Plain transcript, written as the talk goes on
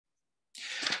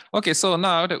Okay, so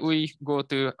now that we go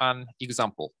to an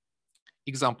example,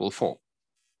 example 4.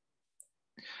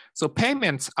 So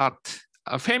payments are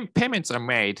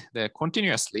made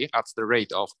continuously at the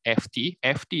rate of ft.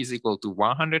 Ft is equal to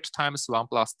 100 times 1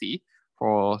 plus t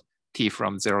for t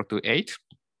from 0 to 8.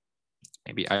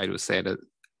 Maybe I will say that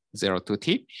 0 to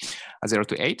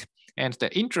 8. And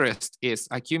the interest is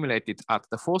accumulated at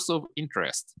the force of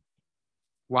interest,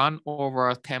 1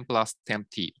 over 10 plus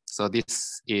 10t. So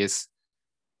this is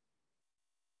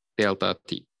delta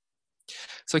t.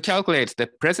 So calculate the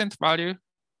present value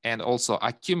and also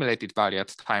accumulated value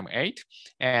at time 8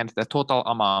 and the total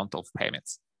amount of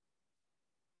payments.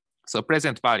 So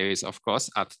present value is, of course,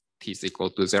 at t is equal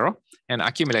to 0, and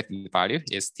accumulated value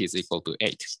is t is equal to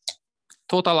 8.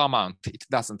 Total amount, it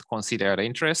doesn't consider the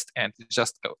interest, and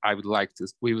just we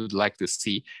would like to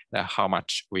see how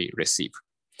much we receive.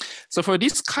 So for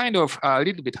this kind of a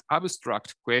little bit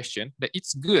abstract question,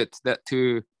 it's good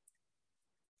to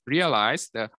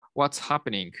realize what's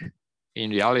happening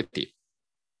in reality.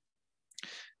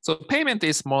 So payment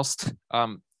is most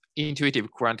intuitive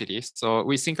quantity. So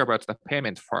we think about the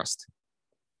payment first.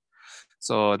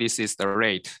 So this is the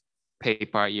rate pay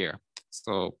per year.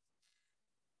 So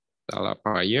dollar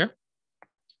per year.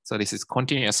 So this is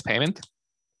continuous payment.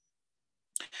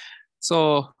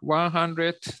 So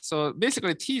 100. So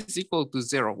basically t is equal to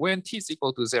 0. When t is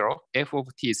equal to 0, f of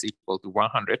t is equal to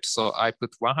 100. So I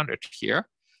put 100 here.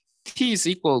 T is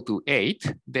equal to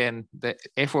 8, then the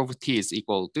f of t is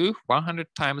equal to 100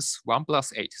 times 1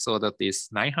 plus 8. So that is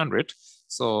 900.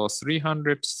 So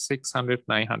 300, 600,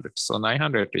 900. So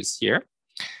 900 is here.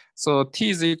 So t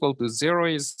is equal to 0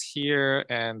 is here,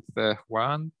 and the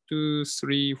 1, 2,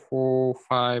 3, 4,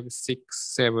 5,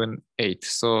 6, 7, 8.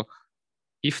 So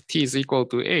if t is equal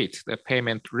to 8, the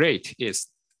payment rate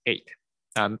is 8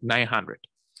 and 900.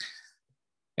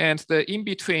 And the in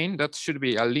between, that should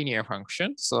be a linear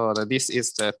function. So this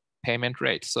is the payment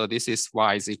rate. So this is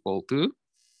y is equal to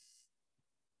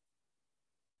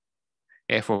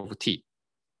f of t.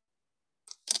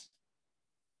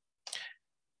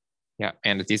 Yeah,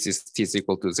 and this is t is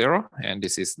equal to 0, and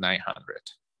this is 900.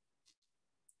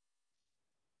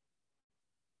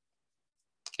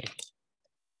 Okay.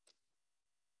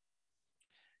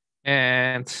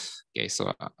 And okay,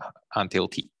 so until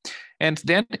t. And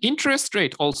then interest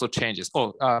rate also changes.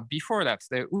 Oh, before that,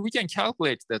 we can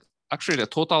calculate that actually the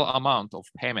total amount of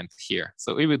payment here.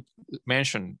 So we would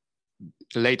mention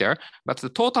later, but the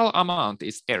total amount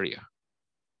is area.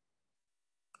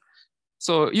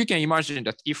 So you can imagine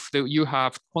that if you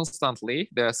have constantly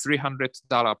the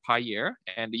 $300 per year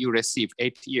and you receive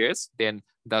 8 years, then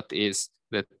that is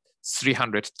the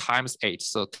 300 times 8,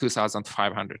 so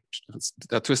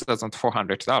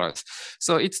 $2,400.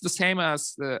 So it's the same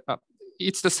as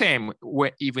it's the same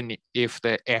even if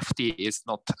the FT is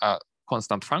not a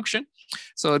constant function.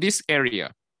 So this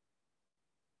area.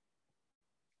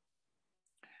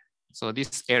 So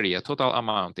this area, total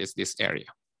amount is this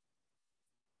area.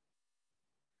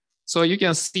 So you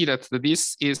can see that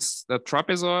this is the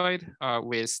trapezoid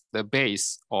with the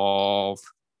base of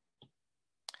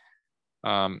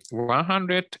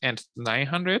 100 and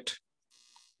 900.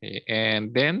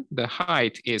 And then the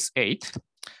height is 8.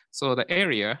 So the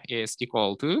area is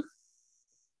equal to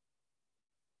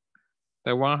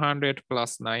the 100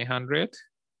 plus 900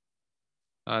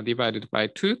 divided by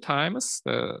 2 times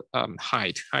the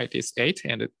height. Height is 8,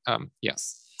 and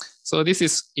yes. So this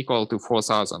is equal to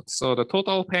 4,000. So the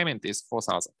total payment is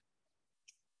 4,000.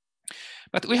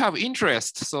 But we have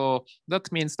interest, so that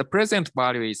means the present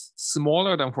value is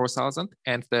smaller than 4,000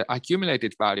 and the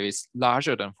accumulated value is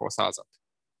larger than 4,000.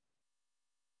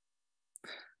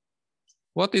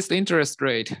 What is the interest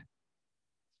rate?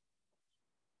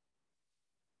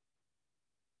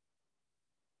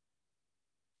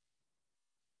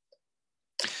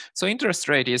 So interest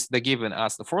rate is given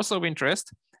as the force of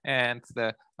interest, and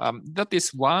that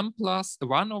is 1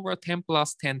 over 10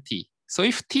 plus 10t. So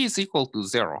if t is equal to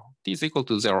 0,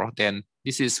 then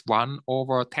this is 1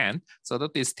 over 10. So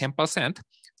that is 10%.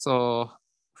 So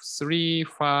 3,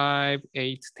 5,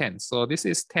 8, 10. So this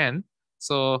is 10.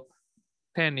 So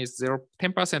 10%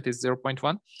 is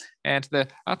 0.1. And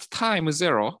at time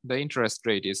 0, the interest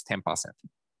rate is 10%.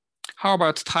 How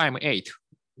about time 8?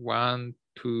 1,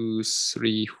 2,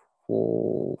 3,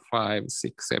 4, 5,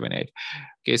 6, 7, 8.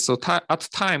 Okay, so at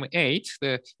time 8,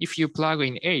 if you plug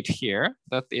in 8 here,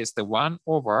 that is the 1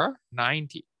 over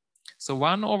 90. So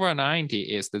 1 over 90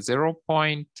 is the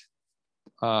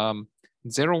 0.011,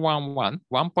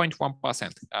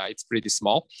 1.1%. It's pretty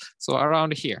small. So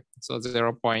around here, so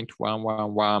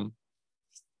 0.111.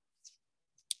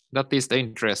 That is the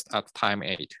interest at time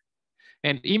 8.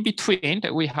 And in between,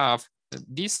 we have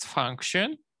this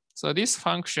function. So this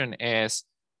function is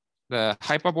the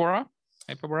hyperbola.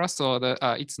 So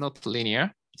it's not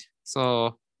linear.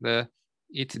 So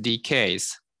it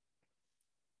decays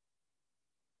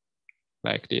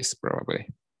like this probably.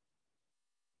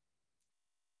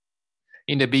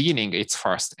 In the beginning, it's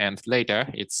fast, and later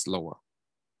it's slower.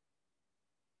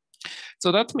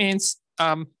 So that means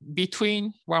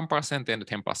between 1% and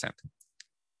 10%.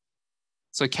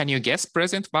 So can you guess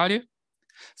present value?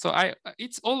 So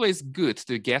it's always good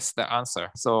to guess the answer.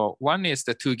 So one is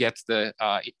to get the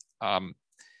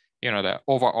the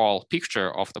overall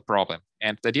picture of the problem,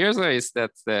 and the other is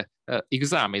that the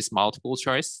exam is multiple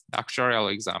choice.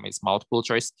 Actuarial exam is multiple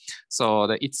choice, so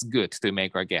it's good to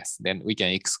make a guess. Then we can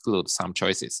exclude some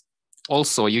choices.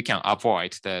 Also, you can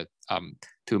avoid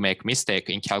to make mistake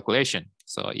in calculation.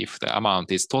 So if the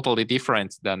amount is totally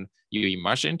different than you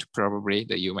imagined, probably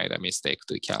that you made a mistake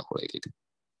to calculate it.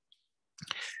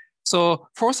 So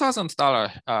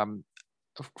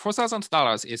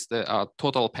 $4,000 is the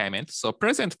total payment. So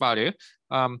present value,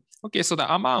 okay, so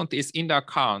the amount is in the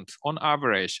account on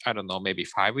average, I don't know, maybe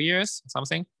 5 years,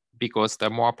 something, because the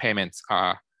more payments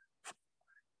are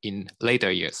in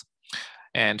later years.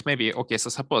 And maybe, okay, so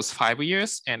suppose 5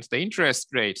 years and the interest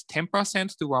rate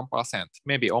 10% to 1%,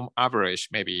 maybe on average,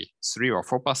 maybe 3 or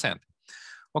 4%.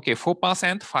 Okay,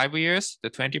 4%, 5 years, the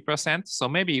 20%. So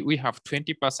maybe we have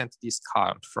 20%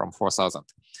 discount from 4,000.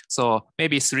 So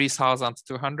maybe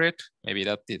 3,200, maybe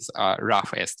that is a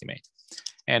rough estimate.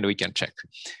 And we can check.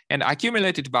 And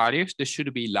accumulated value, this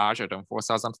should be larger than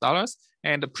 $4,000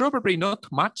 and probably not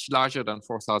much larger than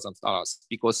 $4,000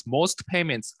 because most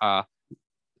payments are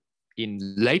in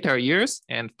later years,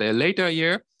 and in later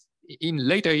years,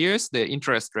 the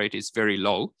interest rate is very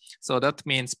low. So that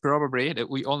means probably that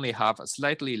we only have a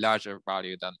slightly larger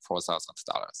value than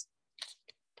 $4,000.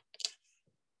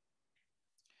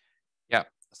 Yeah,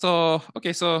 so,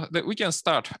 okay, so we can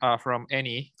start from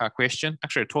any question.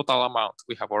 Actually, total amount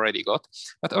we have already got.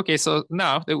 But okay, so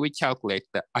now that we calculate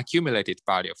the accumulated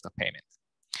value of the payment.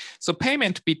 So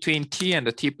payment between T and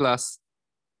the T plus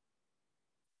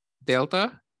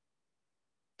delta.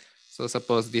 So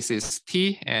suppose this is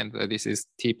T and this is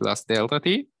T plus delta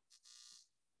T.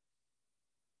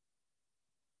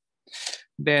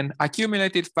 Then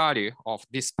accumulated value of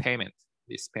this payment.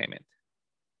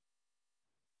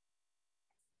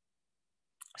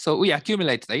 So we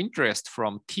accumulate the interest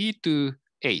from T to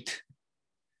 8.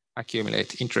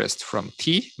 Accumulate interest from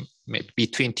T,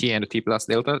 between T and T plus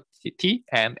delta T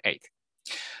and 8.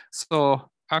 So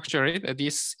actually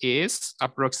this is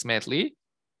approximately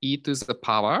e to the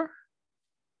power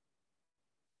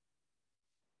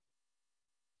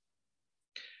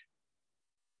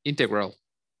integral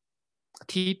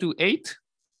T to 8,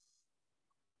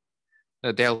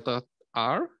 the delta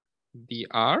R,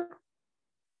 dr,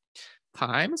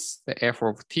 times the f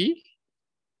of t,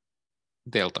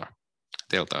 delta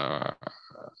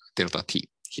t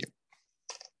here.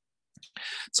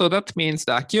 So that means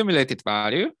the accumulated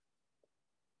value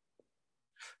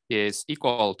is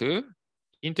equal to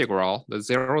integral the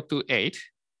 0 to 8,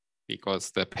 because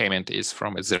the payment is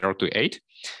from 0 to 8,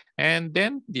 and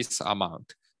then this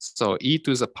amount. So e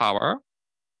to the power,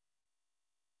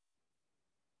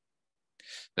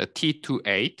 the T to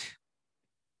 8,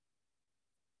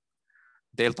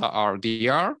 delta R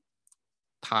dr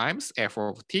times f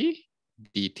of t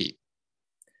dt.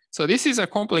 So this is a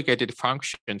complicated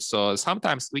function. So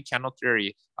sometimes we cannot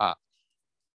really,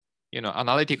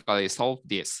 analytically solve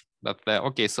this. But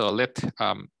okay, so let's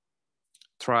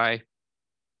try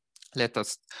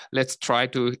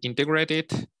to integrate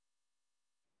it.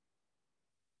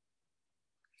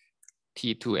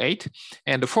 T to 8,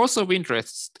 and the force of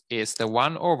interest is the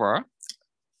 1 over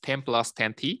 10 plus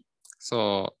 10t.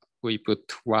 So we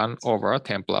put 1 over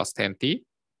 10 plus 10t,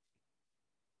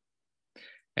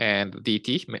 and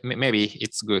dt. Maybe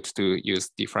it's good to use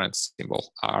different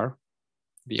symbol r,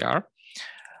 dr.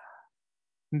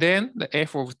 Then the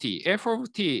f of t. F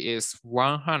of t is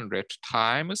 100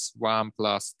 times 1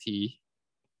 plus t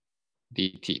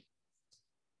dt.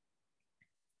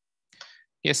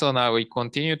 Okay, so now we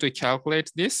continue to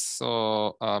calculate this.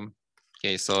 So,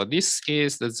 okay, so this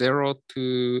is the 0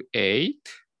 to 8.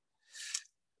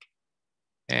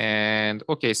 And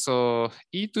okay, so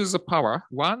e to the power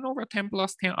 1 over 10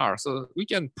 plus 10r. So we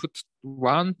can put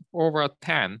 1 over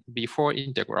 10 before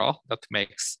integral. That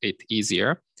makes it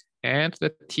easier. And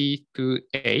the t to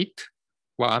 8,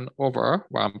 1 over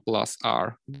 1 plus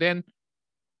r. Then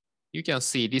you can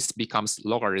see this becomes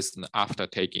logarithm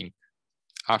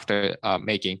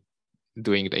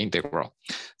doing the integral.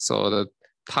 So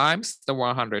times the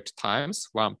 100 times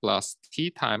 1 plus t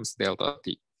times delta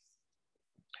t.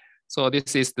 So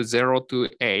this is the 0 to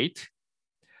 8,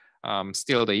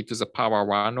 still the e to the power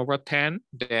 1 over 10.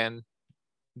 Then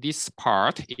this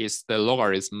part is the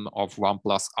logarithm of 1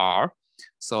 plus r.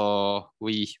 So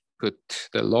we put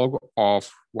the log of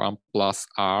 1 plus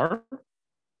r,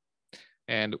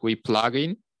 and we plug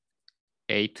in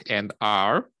 8 and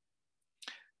r.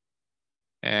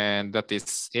 And that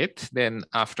is it. Then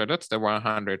after that, the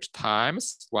 100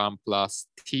 times 1 plus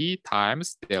t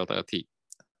times delta t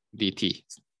dt.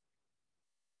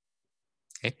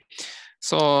 Okay.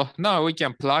 So now we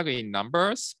can plug in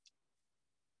numbers.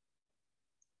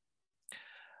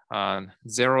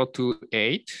 0 to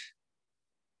 8.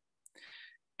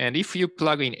 And if you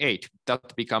plug in 8,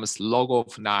 that becomes log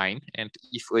of 9. And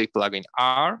if we plug in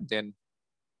r, then,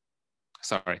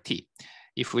 sorry, t.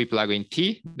 If we plug in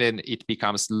t, then it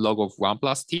becomes log of 1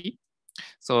 plus t.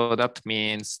 So that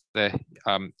means the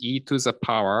e to the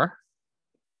power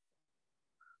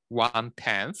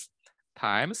 1/10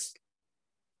 times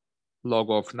log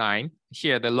of 9.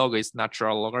 Here the log is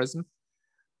natural logarithm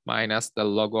minus the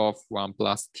log of 1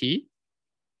 plus t.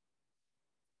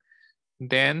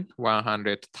 Then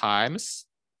 100 times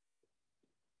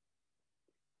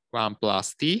 1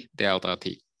 plus t delta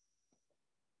t.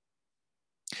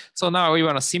 So now we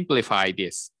want to simplify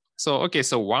this. So, okay,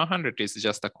 so 100 is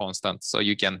just a constant. So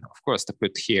you can, of course,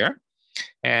 put here.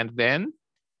 And then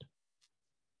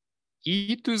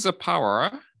e to the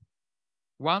power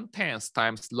 1/10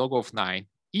 times log of 9.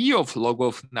 E of log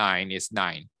of 9 is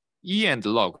 9. E and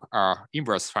log are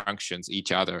inverse functions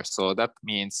each other. So that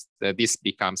means that this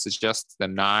becomes just the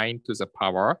 9 to the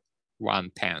power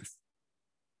 1/10.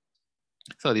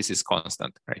 So this is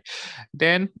constant, right?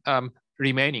 Then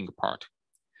remaining part.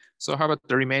 So how about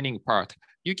the remaining part?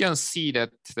 You can see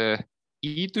that the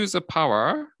e to the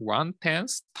power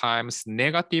 1/10 times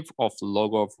negative of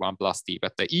log of 1 plus t,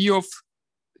 but the e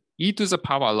to the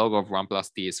power log of 1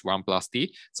 plus t is 1 plus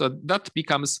t. So that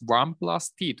becomes 1 plus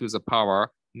t to the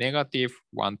power negative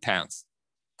 1/10.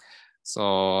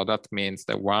 So that means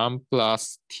the 1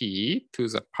 plus t to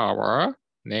the power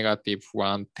negative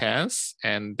 1/10.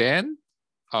 And then,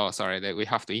 oh, sorry, that we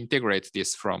have to integrate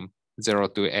this from 0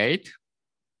 to 8.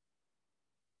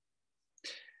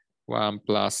 1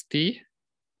 plus t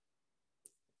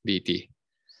dt.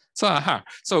 So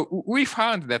we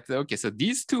found that, okay, so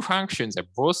these two functions are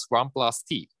both 1 plus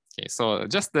t. Okay, so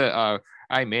just I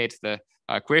made the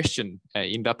question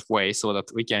in that way so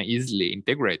that we can easily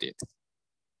integrate it.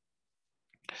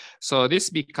 So this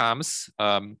becomes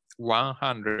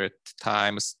 100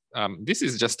 times, this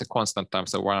is just a constant time,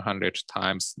 so 100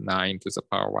 times 9 to the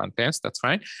power 1/10, that's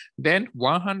fine. Then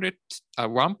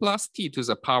 1 plus t to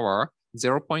the power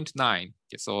 0.9.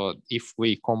 Okay, so if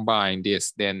we combine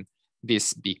this, then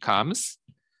this becomes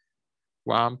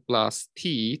 1 plus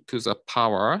t to the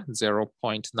power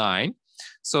 0.9.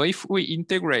 So if we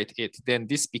integrate it, then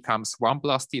this becomes 1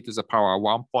 plus t to the power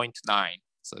 1.9.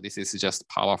 So this is just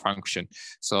power function.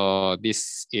 So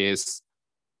this is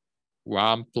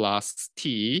 1 plus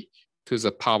t to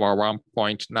the power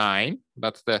 1.9,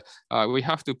 but we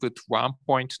have to put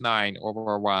 1.9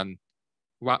 over 1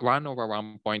 over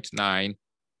 1.9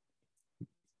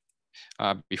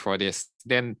 before this.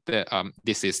 Then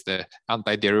this is the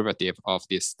antiderivative of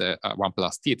this, the 1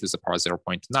 plus t to the power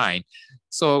 0.9.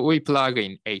 So we plug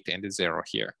in 8 and 0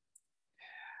 here.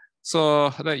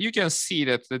 So you can see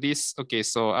that this, okay,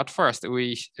 so at first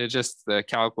we just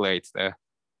calculate the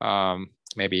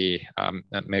maybe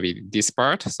this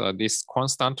part, so this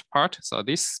constant part. So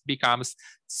this becomes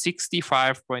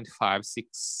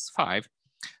 65.565.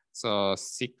 So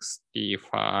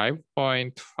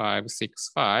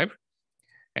 65.565,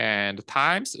 and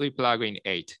times we plug in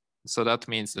 8. So that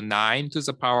means 9 to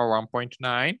the power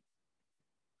 1.9,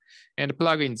 and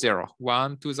plug in 0,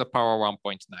 1 to the power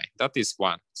 1.9. That is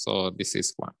 1. So this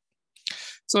is 1.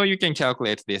 So you can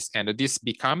calculate this, and this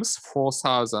becomes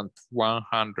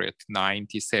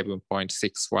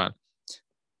 4,197.61.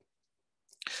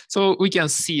 So we can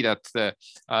see that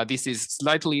this is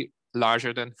slightly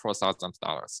larger than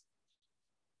 $4,000.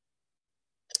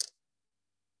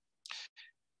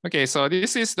 Okay, so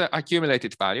this is the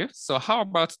accumulated value. So how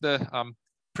about the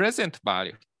present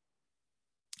value?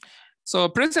 So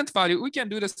present value, we can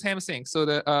do the same thing. So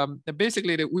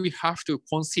basically we have to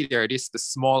consider the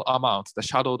small amount, the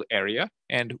shadowed area,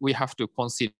 and we have to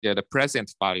consider the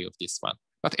present value of this one.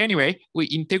 But anyway, we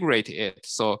integrate it.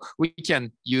 So we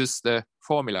can use the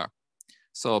formula.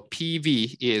 So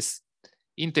PV is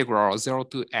integral 0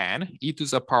 to n, e to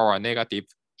the power negative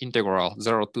integral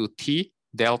 0 to t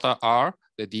delta r,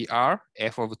 the dr,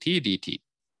 f of t dt.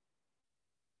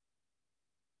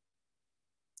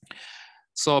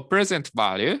 So present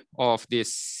value of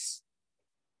this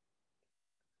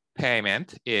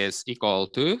payment is equal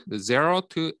to 0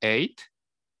 to 8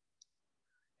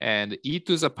 and e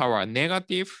to the power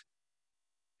negative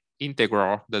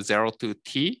integral the 0 to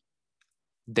t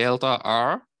delta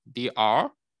r dr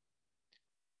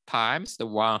times the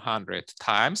 100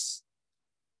 times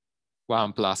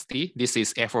 1 plus t. This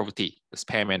is f of t, this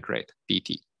payment rate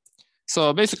dt.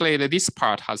 So basically this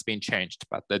part has been changed,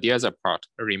 but the other part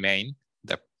remain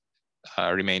the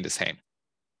same.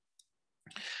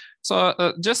 So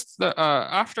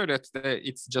after that,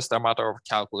 it's just a matter of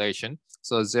calculation.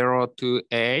 So 0 to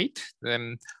 8,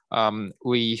 then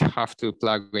we have to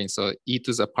plug in. So e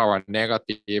to the power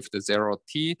negative the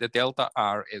 0t, the delta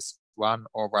r is 1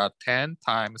 over 10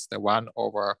 times the 1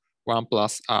 over 1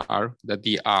 plus r, the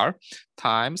dr,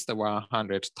 times the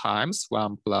 100 times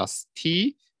 1 plus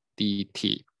t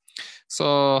dt.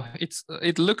 So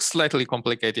it looks slightly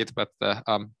complicated, but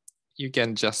you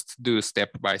can just do step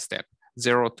by step.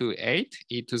 0 to 8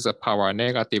 e to the power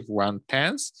negative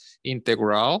 1/10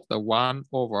 integral the 1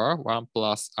 over 1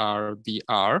 plus r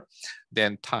dr,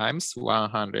 then times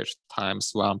 100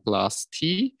 times 1 plus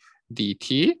t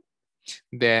dt.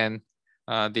 Then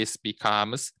this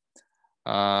becomes,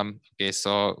 okay,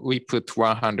 so we put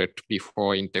 100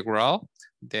 before integral,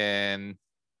 then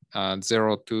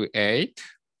 0 to 8.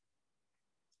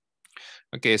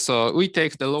 Okay, so we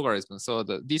take the logarithm. So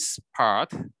this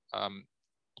part,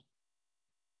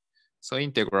 so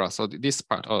integral, so this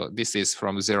part, this is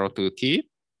from 0 to t.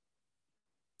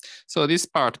 So this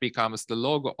part becomes the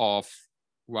log of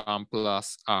 1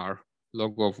 plus r,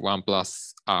 log of 1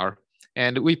 plus r,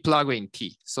 and we plug in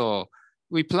t. So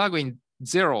we plug in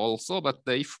 0 also, but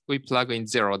if we plug in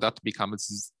 0, that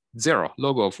becomes 0.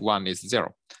 Log of 1 is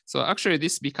 0. So actually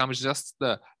this becomes just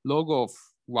the log of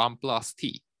 1 plus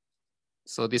t.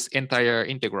 So this entire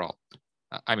integral,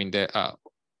 I mean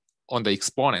on the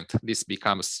exponent, this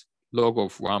becomes log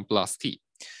of 1 plus t.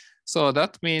 So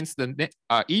that means the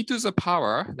e to the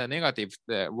power, the negative,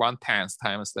 the 1/10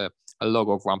 times the log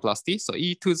of 1 plus t. So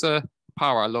e to the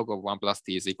power log of 1 plus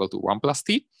t is equal to 1 plus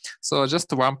t. So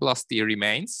just 1 plus t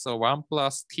remains. So 1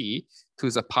 plus t to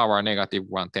the power negative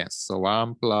 1/10. So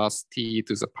 1 plus t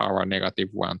to the power negative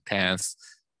 1/10,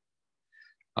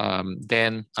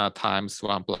 then times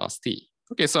 1 plus t.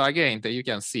 Okay, so again, you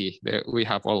can see that we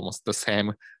have almost the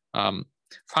same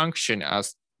function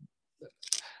as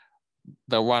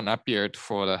the one appeared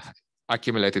for the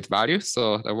accumulated value.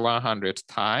 So the 100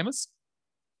 times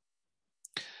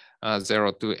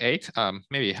 0 to 8,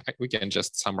 maybe we can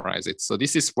just summarize it. So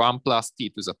this is 1 plus t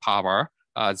to the power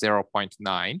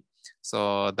 0.9.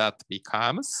 So that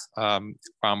becomes 1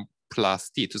 plus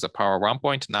t to the power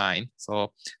 1.9.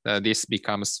 So this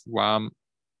becomes 1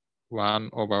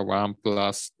 over 1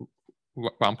 plus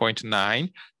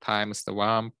 1.9 times the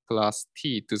 1 plus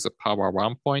t to the power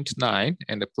 1.9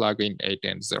 and plug in 8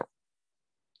 and 0.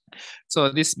 So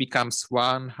this becomes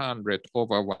 100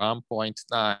 over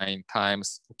 1.9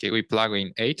 times, okay, we plug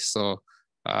in 8, so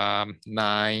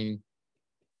 9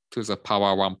 to the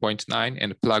power 1.9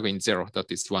 and plug in 0,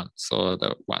 that is 1, so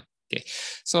the 1. Okay,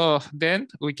 so then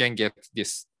we can get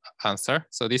this answer.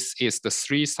 So this is the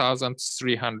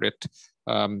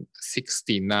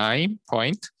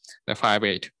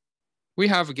 3,369.58. We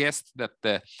have guessed that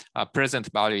the present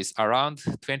value is around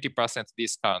 20%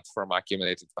 discount from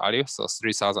accumulated value, so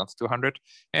 3,200,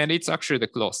 and it's actually the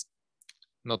close,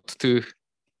 not too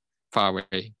far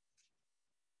away.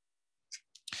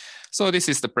 So this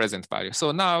is the present value.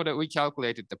 So now that we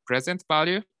calculated the present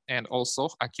value and also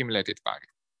accumulated value,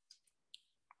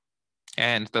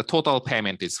 and the total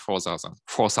payment is 4,000.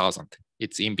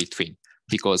 It's in between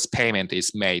because payment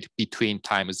is made between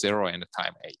time 0 and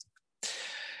time 8.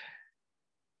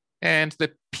 And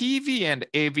the PV and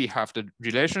AV have the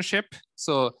relationship.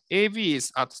 So AV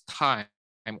is at time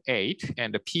 8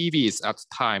 and the PV is at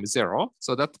time 0.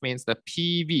 So that means the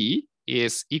PV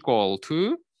is equal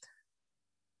to,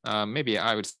 maybe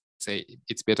I would say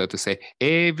it's better to say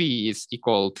AV is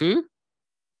equal to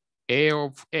A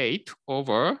of 8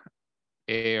 over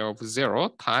A of 0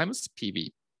 times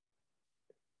PV.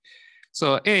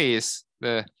 So A is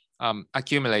the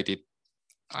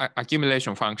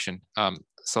accumulation function.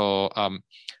 So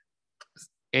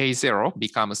A0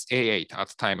 becomes A8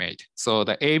 at time 8. So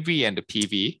the AV and the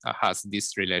PV has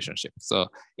this relationship. So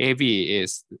AV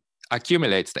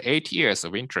accumulates the 8 years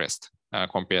of interest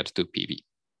compared to PV.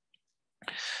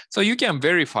 So you can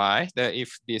verify that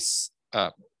if this,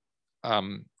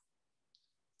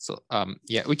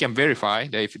 we can verify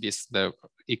that if the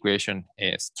equation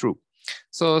is true.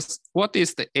 So what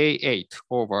is the A8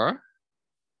 over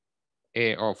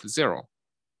A of 0?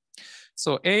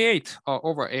 So A8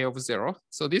 over A of 0.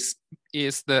 So this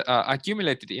is the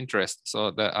accumulated interest.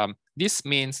 So the this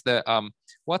means the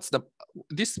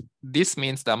this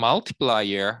means the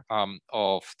multiplier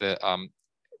of the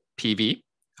PV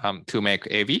to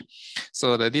make AV.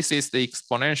 So this is the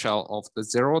exponential of the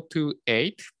 0 to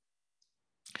 8.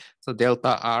 So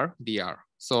delta R dr.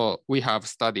 So we have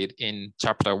studied in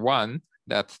chapter 1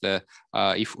 that the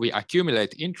if we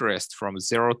accumulate interest from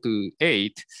 0 to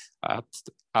 8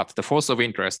 at the force of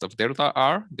interest of delta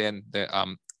R, then the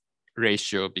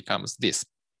ratio becomes this.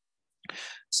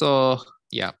 So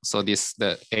yeah, so this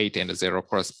the 8 and 0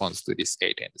 corresponds to this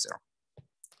 8 and 0.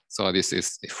 So this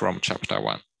is from chapter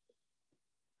 1.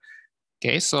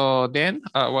 Okay, so then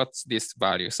what's this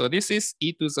value? So this is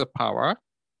e to the power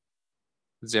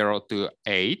 0 to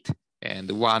 8 and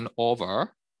 1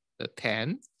 over the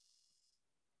 10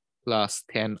 plus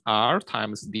 10R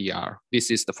times dr.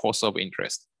 This is the force of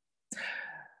interest.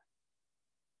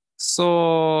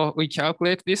 So we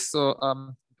calculate this. So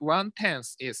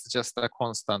 1/10 is just a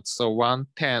constant. So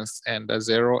 1/10 and the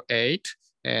 0.8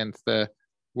 and the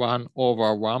 1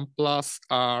 over 1 plus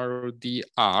R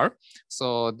dr.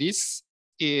 So this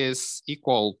is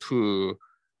equal to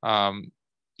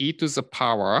e to the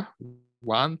power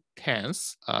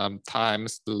 1/10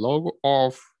 times the log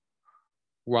of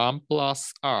 1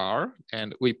 plus R,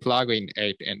 and we plug in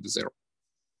 8 and 0.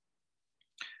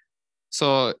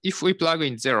 So if we plug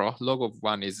in 0, log of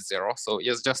 1 is 0. So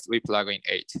yes, just we plug in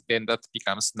 8. Then that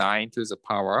becomes 9 to the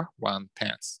power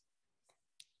 1/10.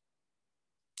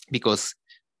 Because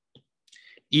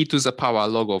e to the power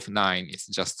log of 9 is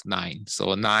just 9.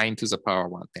 So 9 to the power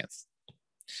 1/10.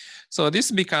 So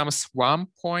this becomes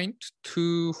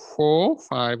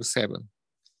 1.2457.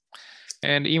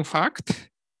 And in fact,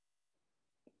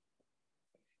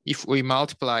 if we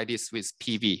multiply this with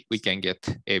PV, we can get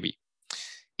AV.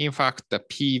 In fact, the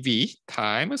PV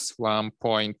times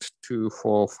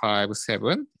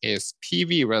 1.2457 is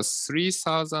PV was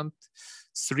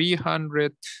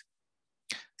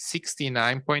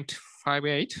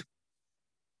 3,369.58.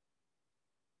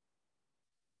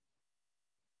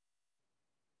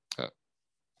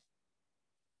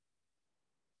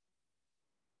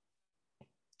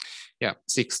 Yeah,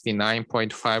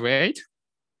 69.58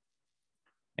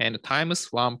 and times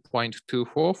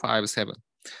 1.2457.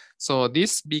 So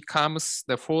this becomes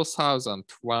the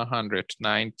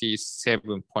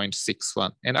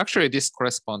 4,197.61. And actually this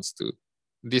corresponds to,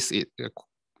 this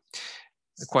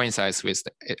coincides with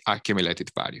the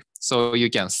accumulated value. So you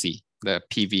can see the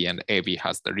PV and AV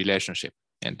has the relationship,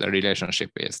 and the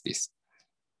relationship is this.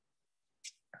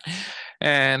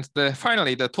 And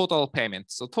finally, the total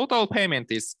payment. So total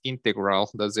payment is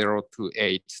integral, the 0 to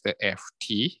 8, the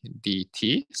ft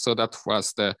dt. So that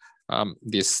was the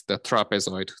the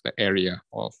trapezoid, the area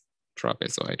of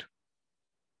trapezoid.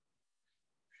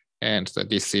 And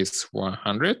this is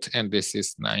 100, and this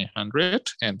is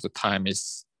 900, and the time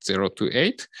is 0 to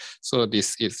 8. So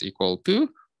this is equal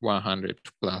to 100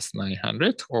 plus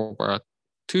 900 over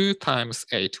 2 times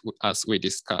 8, as we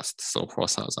discussed, so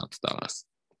 $4,000.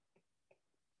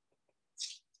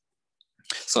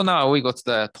 So now we got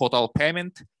the total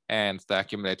payment and the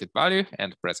accumulated value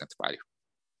and present value.